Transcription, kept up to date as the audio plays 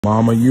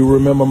Mama, you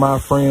remember my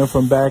friend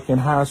from back in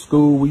high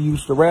school? We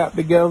used to rap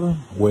together.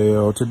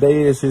 Well,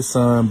 today is his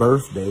son's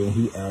birthday, and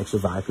he asked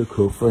if I could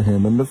cook for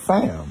him and the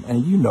fam.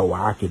 And you know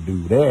I could do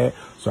that.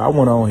 So I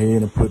went on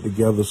ahead and put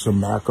together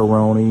some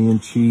macaroni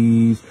and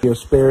cheese,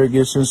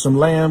 asparagus, and some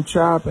lamb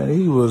chop. And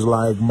he was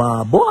like,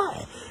 my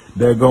boy,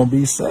 they're going to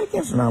be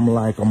seconds. And I'm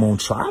like, I'm going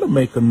to try to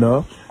make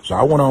enough. So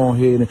I went on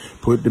ahead and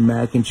put the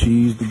mac and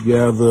cheese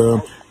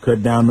together,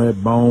 cut down the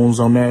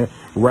bones on that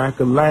rack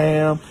of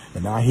lamb,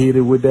 and I hit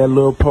it with that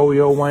little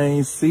Pollo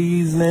Wang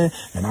seasoning,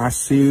 and I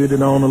seared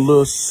it on a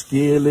little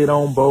skillet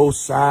on both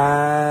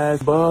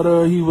sides.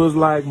 Butter, he was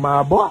like,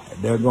 my boy,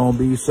 they're gonna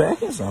be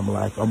seconds. I'm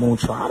like, I'm gonna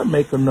try to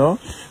make enough.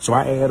 So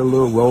I add a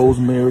little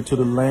rosemary to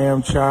the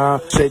lamb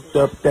chop, shaked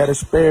up that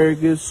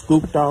asparagus,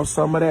 scooped out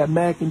some of that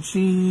mac and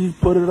cheese,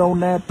 put it on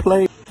that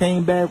plate,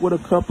 came back with a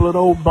couple of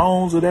those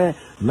bones of that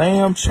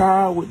lamb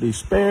chop with the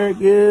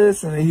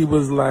asparagus, and he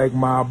was like,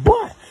 my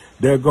boy,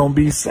 they're gonna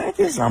be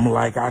seconds. I'm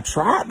like, I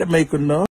tried to make enough.